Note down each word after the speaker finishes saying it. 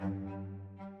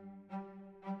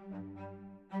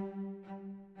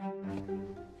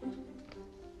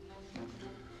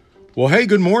Well, hey,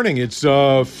 good morning. It's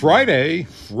Friday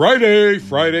for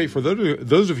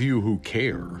those of you who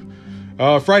care.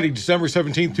 Friday, December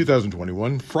 17th,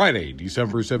 2021. Friday,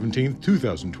 December 17th,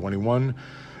 2021.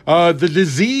 The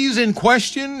disease in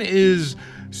question is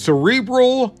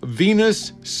cerebral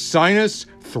venous sinus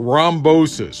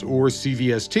thrombosis, or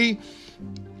CVST,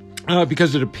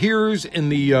 because it appears in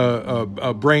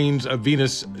the brain's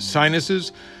venous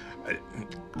sinuses.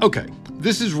 Okay,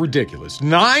 this is ridiculous.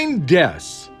 9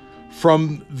 deaths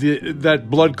from that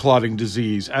blood clotting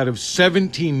disease out of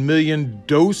 17 million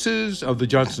doses of the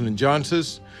Johnson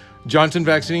 & Johnson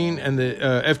vaccine, and the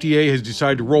FDA has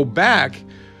decided to roll back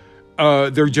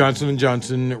their Johnson &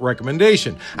 Johnson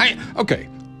recommendation.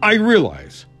 I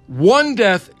realize 1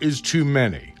 death is too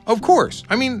many. Of course.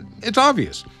 I mean, it's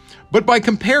obvious. But by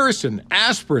comparison,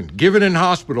 aspirin given in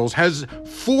hospitals has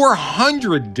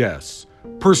 400 deaths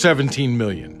per 17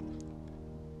 million.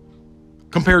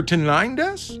 Compared to 9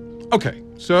 deaths? Okay,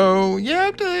 so you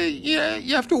have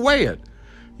to weigh it.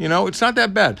 You know, it's not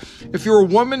that bad. If you're a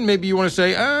woman, maybe you want to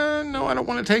say, no, I don't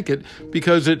want to take it,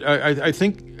 because I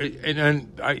think,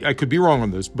 and I could be wrong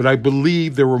on this, but I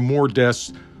believe there were more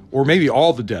deaths, or maybe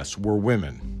all the deaths were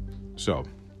women. So,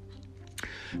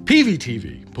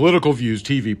 PVTV, Political Views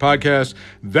TV Podcast.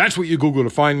 That's what you Google to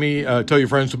find me. Tell your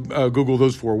friends to Google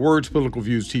those 4 words, Political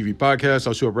Views TV Podcast.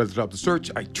 I'll show up right at the top of the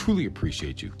search. I truly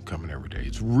appreciate you coming every day.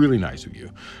 It's really nice of you.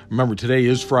 Remember, today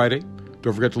is Friday.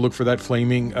 Don't forget to look for that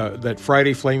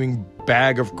Friday flaming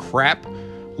bag of crap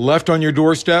left on your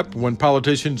doorstep when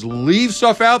politicians leave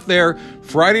stuff out there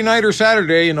Friday night or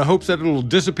Saturday in the hopes that it'll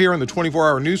disappear in the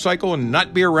 24-hour news cycle and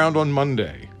not be around on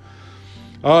Monday.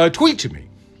 Tweet to me.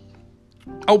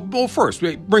 Oh, well, first,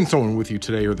 bring someone with you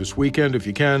today or this weekend if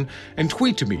you can, and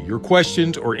tweet to me your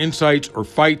questions or insights or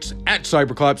fights at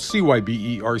Cyberclops,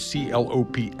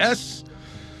 CYBERCLOPS.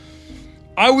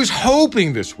 I was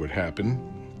hoping this would happen,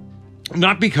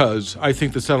 not because I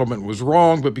think the settlement was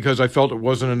wrong, but because I felt it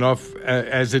wasn't enough,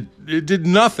 as it did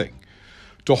nothing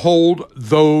to hold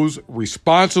those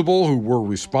responsible who were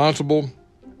responsible.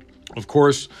 Of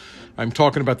course, I'm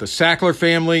talking about the Sackler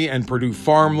family and Purdue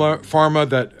Pharma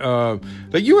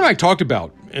that you and I talked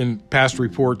about in past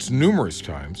reports numerous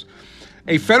times.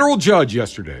 A federal judge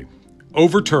yesterday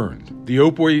overturned the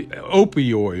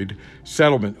opioid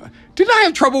settlement. Didn't I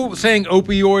have trouble saying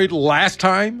opioid last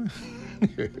time?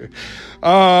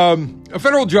 A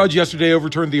federal judge yesterday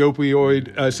overturned the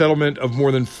opioid settlement of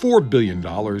more than $4 billion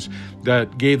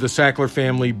that gave the Sackler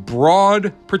family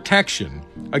broad protection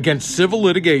against civil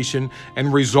litigation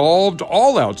and resolved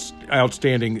all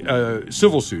outstanding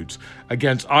civil suits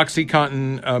against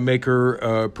OxyContin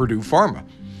maker Purdue Pharma.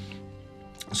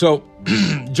 So,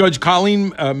 Judge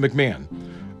Colleen McMahon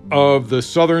of the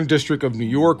Southern District of New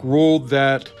York ruled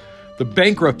that the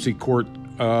bankruptcy court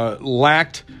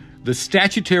lacked the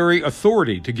statutory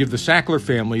authority to give the Sackler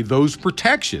family those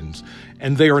protections,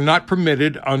 and they are not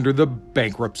permitted under the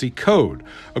bankruptcy code.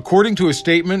 According to a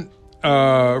statement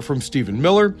from Stephen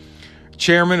Miller,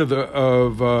 chairman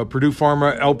of Purdue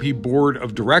Pharma LP Board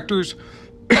of Directors,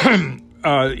 Board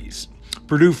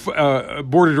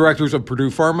of Directors of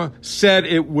Purdue Pharma, said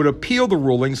it would appeal the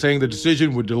ruling, saying the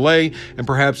decision would delay and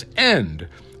perhaps end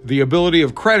the ability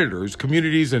of creditors,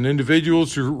 communities, and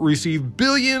individuals to receive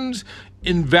billions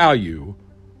in value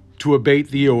to abate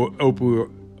the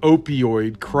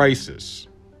opioid crisis.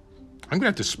 I'm going to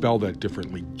have to spell that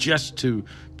differently just to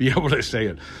be able to say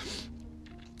it.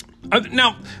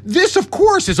 Now, this, of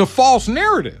course, is a false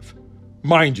narrative,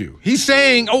 mind you. He's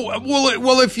saying,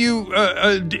 if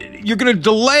you're going to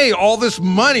delay all this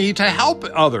money to help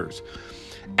others.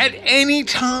 At any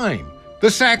time, the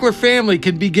Sackler family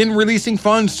can begin releasing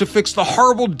funds to fix the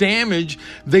horrible damage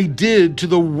they did to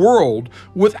the world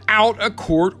without a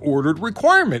court-ordered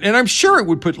requirement. And I'm sure it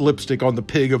would put lipstick on the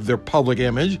pig of their public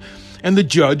image, and the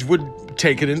judge would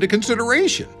take it into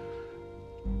consideration.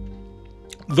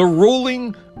 The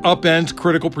ruling upends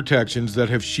critical protections that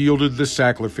have shielded the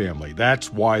Sackler family.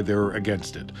 That's why they're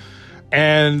against it.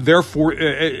 And therefore,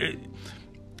 the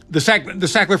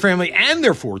Sackler family and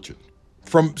their fortune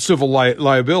from civil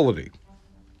liability.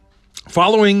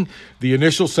 Following the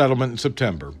initial settlement in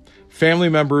September, family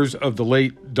members of the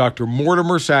late Dr.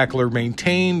 Mortimer Sackler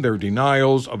maintained their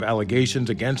denials of allegations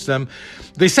against them.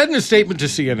 They said in a statement to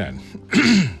CNN,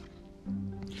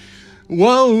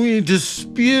 "While we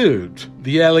dispute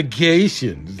the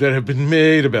allegations that have been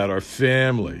made about our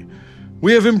family,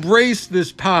 we have embraced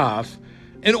this path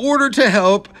in order to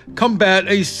help combat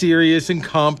a serious and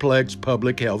complex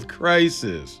public health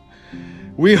crisis.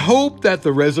 We hope that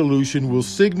the resolution will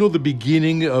signal the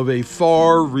beginning of a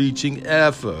far-reaching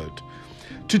effort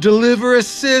to deliver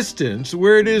assistance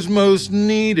where it is most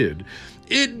needed.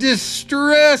 It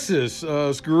distresses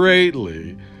us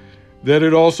greatly that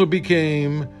it also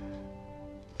became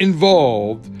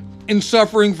involved in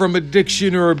suffering from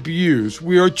addiction or abuse.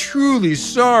 We are truly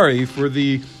sorry for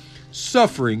the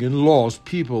suffering and loss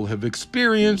people have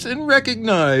experienced and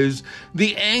recognize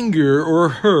the anger or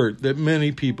hurt that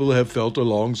many people have felt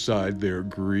alongside their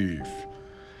grief.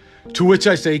 To which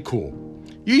I say, cool.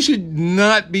 You should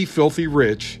not be filthy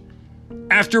rich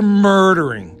after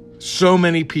murdering so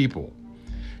many people.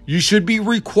 You should be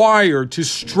required to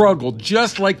struggle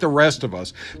just like the rest of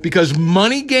us, because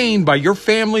money gained by your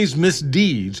family's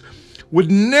misdeeds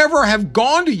would never have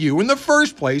gone to you in the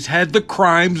first place had the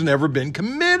crimes never been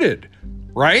committed,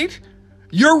 right?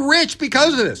 You're rich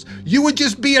because of this. You would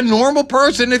just be a normal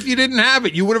person if you didn't have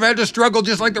it. You would have had to struggle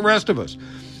just like the rest of us.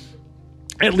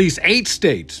 At least 8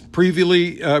 states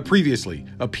previously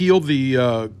appealed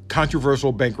the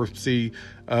controversial bankruptcy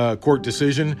court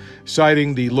decision,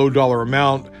 citing the low dollar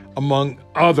amount, among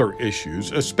other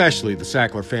issues, especially the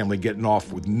Sackler family getting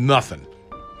off with nothing.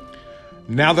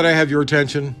 Now that I have your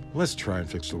attention, let's try and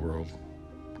fix the world.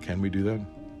 Can we do that?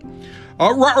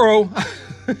 Ruh-roh.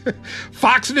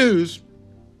 Fox News.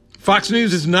 Fox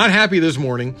News is not happy this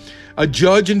morning. A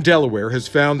judge in Delaware has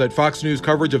found that Fox News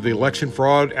coverage of the election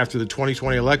fraud after the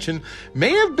 2020 election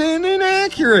may have been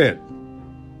inaccurate.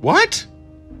 What?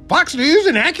 Fox News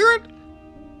inaccurate?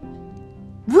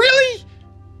 Really?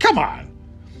 Come on.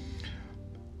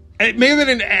 It may have been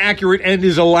inaccurate and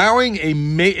is allowing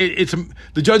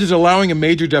the judge is allowing a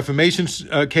major defamation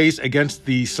case against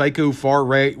the psycho far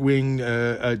right-wing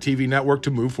TV network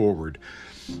to move forward.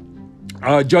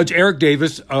 Judge Eric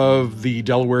Davis of the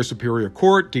Delaware Superior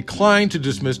Court declined to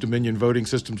dismiss Dominion Voting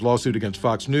Systems' lawsuit against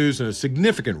Fox News in a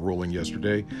significant ruling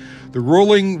yesterday. The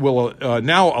ruling will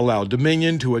now allow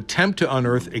Dominion to attempt to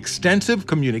unearth extensive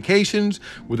communications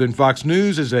within Fox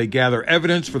News as they gather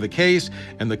evidence for the case,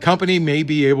 and the company may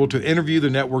be able to interview the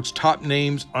network's top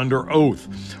names under oath.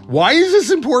 Why is this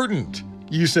important,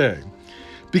 you say?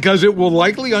 Because it will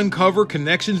likely uncover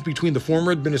connections between the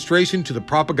former administration to the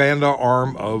propaganda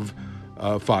arm of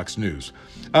Fox News.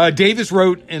 Davis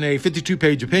wrote in a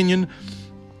 52-page opinion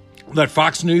that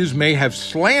Fox News may have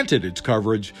slanted its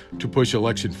coverage to push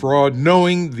election fraud,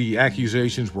 knowing the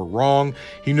accusations were wrong.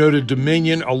 He noted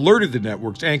Dominion alerted the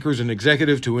network's anchors and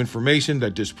executives to information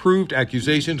that disproved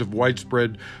accusations of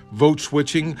widespread vote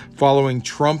switching following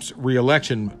Trump's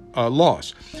re-election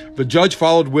loss. The judge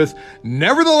followed with,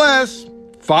 nevertheless,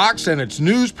 Fox and its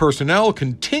news personnel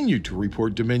continued to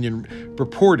report Dominion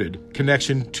purported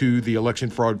connection to the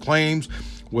election fraud claims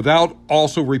without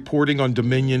also reporting on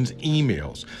Dominion's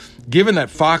emails. Given that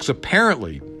Fox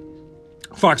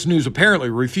News apparently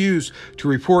refused to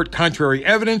report contrary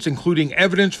evidence, including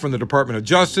evidence from the Department of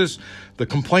Justice, the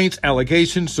complaint's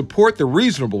allegations support the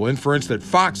reasonable inference that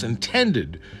Fox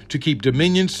intended to keep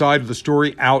Dominion's side of the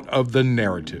story out of the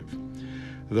narrative.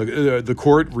 The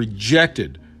court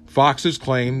rejected Fox's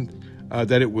claim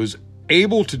that it was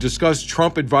able to discuss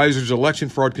Trump advisors' election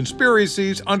fraud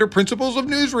conspiracies under principles of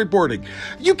news reporting.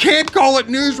 You can't call it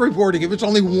news reporting if it's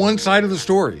only one side of the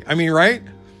story. I mean, right?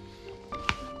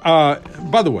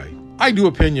 By the way, I do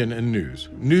opinion and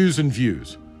news and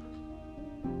views.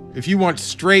 If you want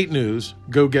straight news,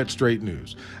 go get straight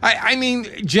news. I mean,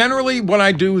 generally what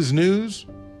I do is news,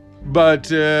 but,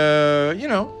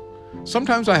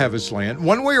 sometimes I have a slant,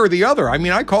 one way or the other. I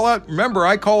mean, I call out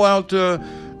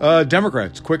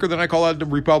Democrats quicker than I call out the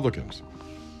Republicans.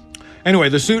 Anyway,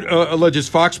 the suit alleges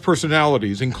Fox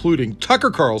personalities, including Tucker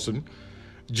Carlson,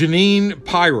 Jeanine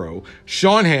Pirro,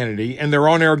 Sean Hannity, and their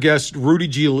on-air guests Rudy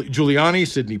Giuliani,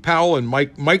 Sidney Powell, and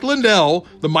Mike Lindell,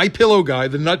 the My Pillow guy,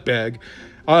 the nutbag,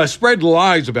 spread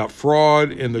lies about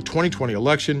fraud in the 2020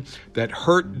 election that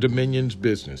hurt Dominion's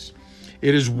business.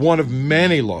 It is one of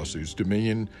many lawsuits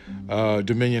Dominion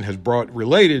has brought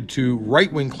related to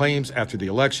right-wing claims after the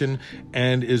election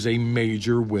and is a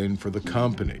major win for the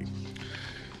company.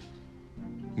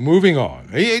 Moving on.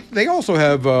 They also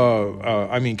have,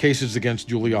 cases against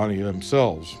Giuliani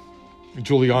themselves,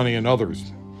 Giuliani and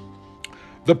others.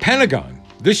 The Pentagon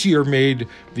this year made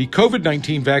the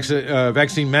COVID-19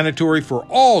 vaccine mandatory for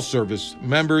all service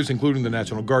members, including the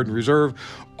National Guard and Reserve.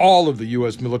 All of the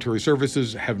U.S. military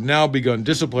services have now begun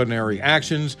disciplinary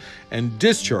actions and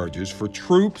discharges for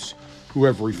troops who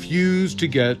have refused to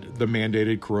get the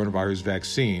mandated coronavirus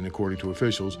vaccine, according to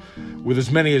officials, with as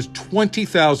many as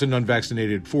 20,000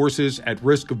 unvaccinated forces at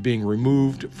risk of being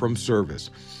removed from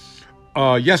service.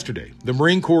 yesterday. The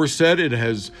Marine Corps said it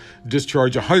has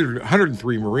discharged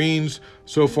 103 Marines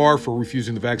so far for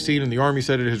refusing the vaccine, and the Army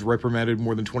said it has reprimanded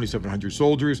more than 2,700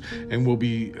 soldiers and will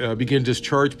begin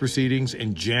discharge proceedings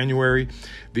in January.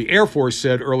 The Air Force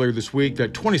said earlier this week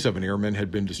that 27 airmen had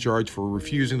been discharged for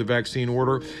refusing the vaccine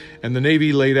order, and the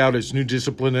Navy laid out its new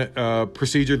discipline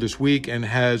procedure this week and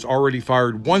has already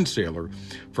fired one sailor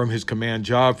from his command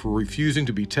job for refusing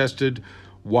to be tested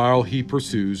while he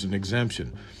pursues an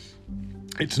exemption.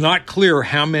 It's not clear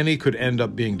how many could end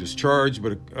up being discharged,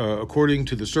 but according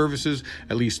to the services,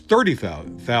 at least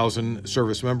 30,000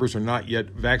 service members are not yet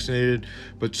vaccinated,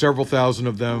 but several thousand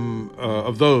of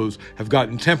those have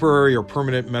gotten temporary or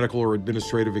permanent medical or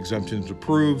administrative exemptions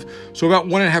approved, so about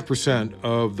 1.5%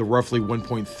 of the roughly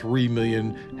 1.3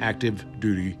 million active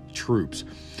duty troops.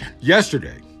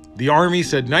 Yesterday, the Army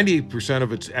said 98%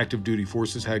 of its active duty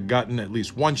forces had gotten at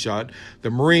least one shot. The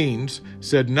Marines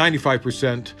said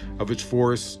 95% of its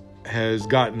force has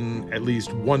gotten at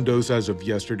least one dose as of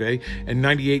yesterday, and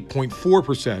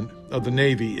 98.4% of the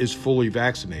Navy is fully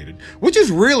vaccinated, which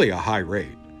is really a high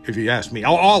rate, if you ask me.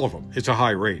 All of them, it's a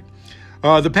high rate.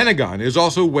 The Pentagon is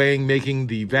also weighing making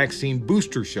the vaccine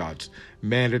booster shots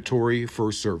mandatory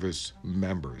for service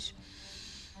members.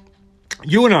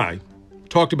 You and I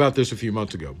talked about this a few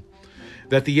months ago,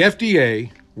 that the FDA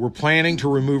were planning to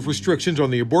remove restrictions on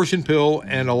the abortion pill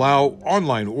and allow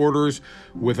online orders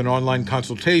with an online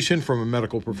consultation from a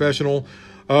medical professional.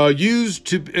 It used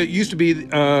to be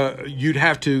you'd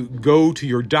have to go to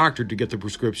your doctor to get the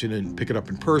prescription and pick it up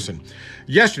in person.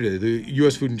 Yesterday, the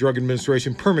U.S. Food and Drug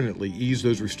Administration permanently eased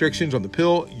those restrictions on the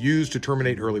pill used to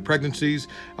terminate early pregnancies,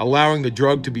 allowing the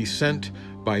drug to be sent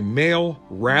by mail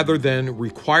rather than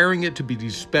requiring it to be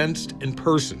dispensed in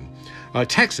person.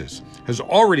 Texas has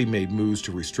already made moves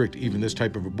to restrict even this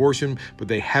type of abortion, but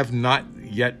they have not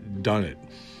yet done it.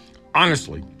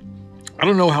 Honestly, I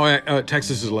don't know how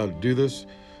Texas is allowed to do this.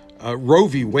 Roe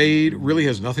v. Wade really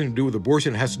has nothing to do with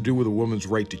abortion. It has to do with a woman's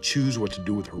right to choose what to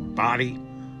do with her body.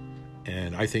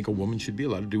 And I think a woman should be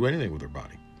allowed to do anything with her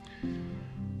body.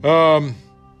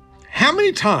 How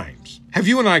many times have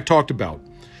you and I talked about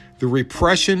the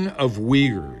repression of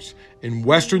Uyghurs in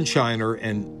Western China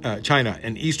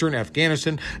and Eastern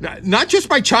Afghanistan, not just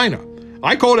by China?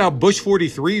 I called out Bush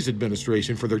 43's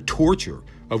administration for their torture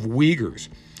of Uyghurs.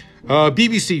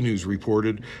 BBC News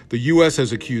reported the U.S.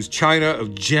 has accused China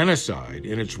of genocide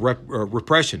in its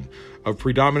repression of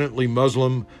predominantly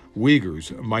Muslim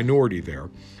Uyghurs, a minority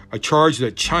there, a charge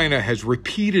that China has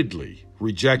repeatedly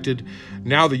rejected.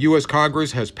 Now the U.S.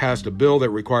 Congress has passed a bill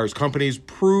that requires companies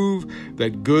prove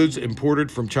that goods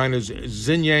imported from China's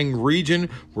Xinjiang region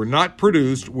were not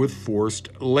produced with forced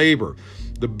labor.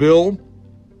 The bill,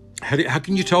 how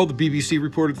can you tell the BBC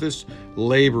reported this?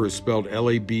 Labor is spelled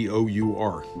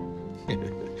L-A-B-O-U-R.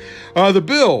 The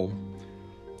bill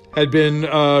had been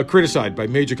criticized by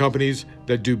major companies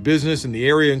that do business in the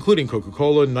area, including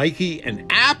Coca-Cola, Nike,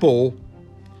 and Apple.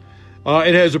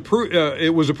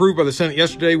 It was approved by the Senate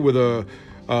yesterday with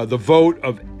the vote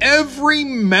of every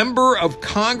member of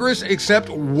Congress except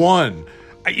one.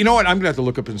 You know what? I'm going to have to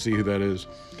look up and see who that is.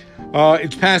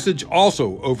 Its passage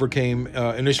also overcame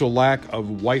initial lack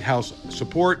of White House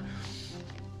support.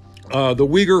 The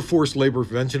Uyghur Forced Labor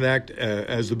Prevention Act,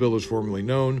 as the bill is formally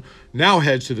known, now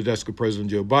heads to the desk of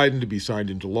President Joe Biden to be signed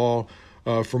into law.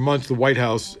 For months, the White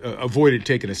House avoided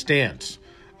taking a stance.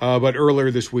 But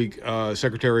earlier this week, Press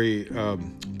Secretary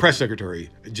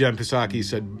Jen Psaki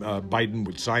said Biden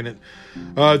would sign it.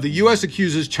 The U.S.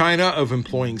 accuses China of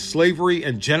employing slavery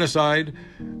and genocide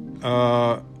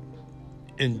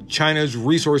in China's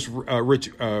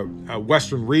resource-rich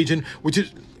western region, which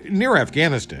is near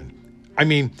Afghanistan. I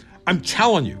mean, I'm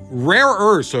telling you, rare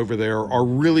earths over there are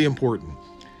really important.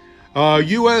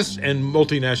 U.S. and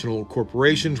multinational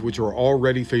corporations, which are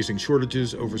already facing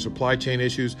shortages over supply chain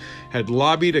issues, had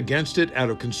lobbied against it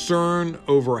out of concern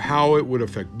over how it would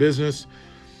affect business.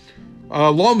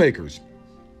 Lawmakers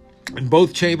in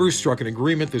both chambers struck an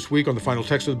agreement this week on the final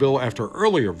text of the bill after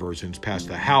earlier versions passed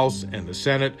the House and the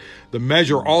Senate. The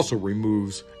measure also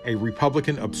removes a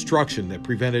Republican obstruction that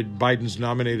prevented Biden's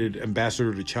nominated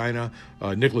ambassador to China,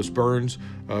 Nicholas Burns,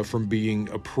 from being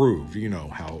approved. You know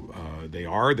how they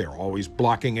are. They're always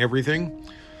blocking everything.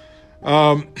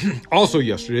 Also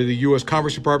yesterday, the U.S.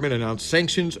 Commerce Department announced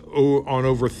sanctions on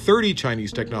over 30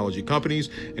 Chinese technology companies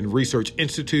and research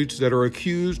institutes that are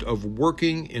accused of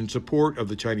working in support of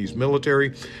the Chinese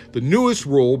military. The newest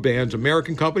rule bans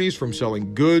American companies from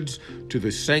selling goods to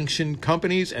the sanctioned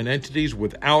companies and entities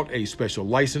without a special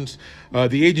license.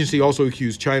 The agency also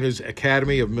accused China's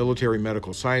Academy of Military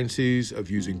Medical Sciences of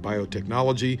using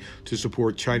biotechnology to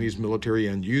support Chinese military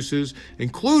end uses,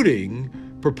 including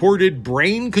purported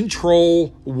brain control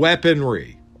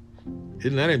weaponry.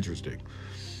 Isn't that interesting?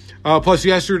 Plus,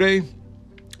 yesterday,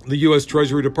 the U.S.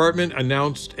 Treasury Department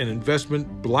announced an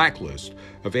investment blacklist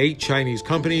of 8 Chinese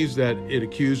companies that it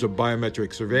accused of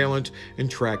biometric surveillance and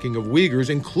tracking of Uyghurs,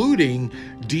 including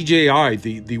DJI,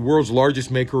 the world's largest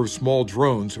maker of small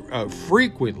drones,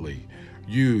 frequently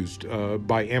used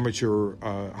by amateur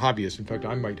hobbyists. In fact,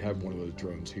 I might have one of those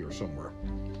drones here somewhere.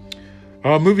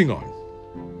 Moving on.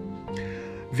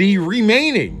 The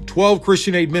remaining 12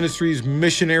 Christian Aid Ministries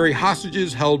missionary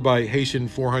hostages held by Haitian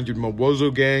 400 Mawozo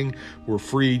gang were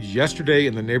freed yesterday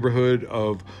in the neighborhood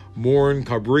of Morne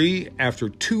Cabri after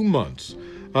 2 months.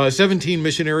 17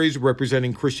 missionaries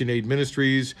representing Christian Aid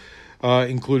Ministries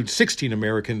included 16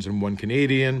 Americans and 1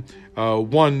 Canadian,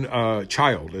 one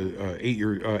child,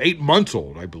 8 months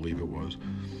old, I believe it was,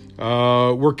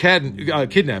 were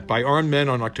kidnapped by armed men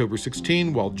on October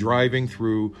 16 while driving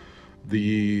through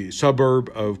the suburb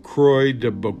of Croix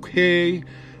de Bouquet,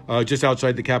 just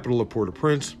outside the capital of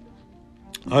Port-au-Prince.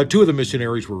 2 of the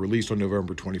missionaries were released on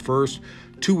November 21st.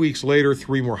 2 weeks later,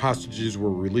 3 more hostages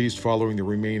were released following the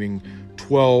remaining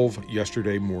 12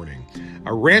 yesterday morning.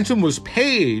 A ransom was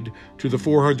paid to the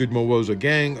 400 Mawozo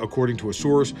gang, according to a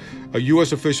source. A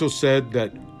U.S. official said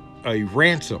that a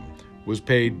ransom was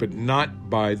paid, but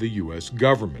not by the U.S.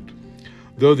 government.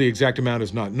 Though the exact amount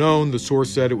is not known, the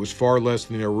source said it was far less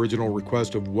than the original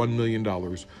request of $1 million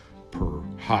per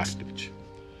hostage.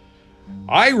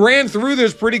 I ran through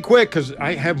this pretty quick because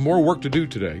I have more work to do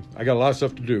today. I got a lot of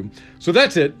stuff to do. So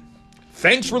that's it.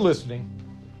 Thanks for listening.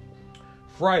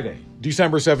 Friday,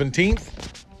 December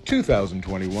 17th,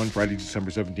 2021. Friday,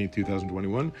 December 17th,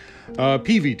 2021.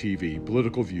 PVTV,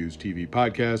 Political Views TV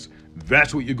Podcast.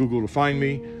 That's what you Google to find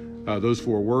me. Those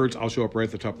 4 words. I'll show up right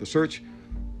at the top of the search.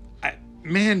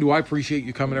 Man, do I appreciate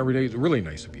you coming every day. It's really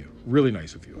nice of you. Really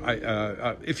nice of you.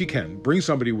 If you can, bring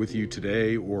somebody with you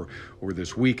today or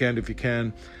this weekend if you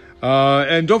can.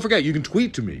 And don't forget, you can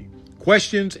tweet to me.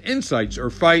 Questions, insights, or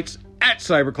fights at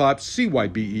Cyberclops,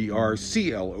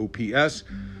 CYBERCLOPS.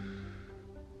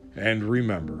 And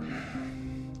remember,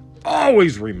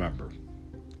 always remember,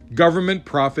 government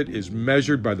profit is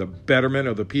measured by the betterment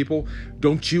of the people.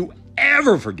 Don't you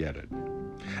ever forget it.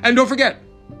 And don't forget,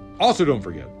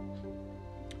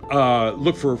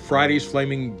 look for Friday's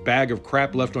flaming bag of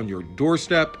crap left on your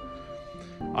doorstep.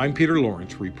 I'm Peter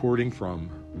Lawrence, reporting from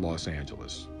Los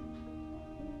Angeles.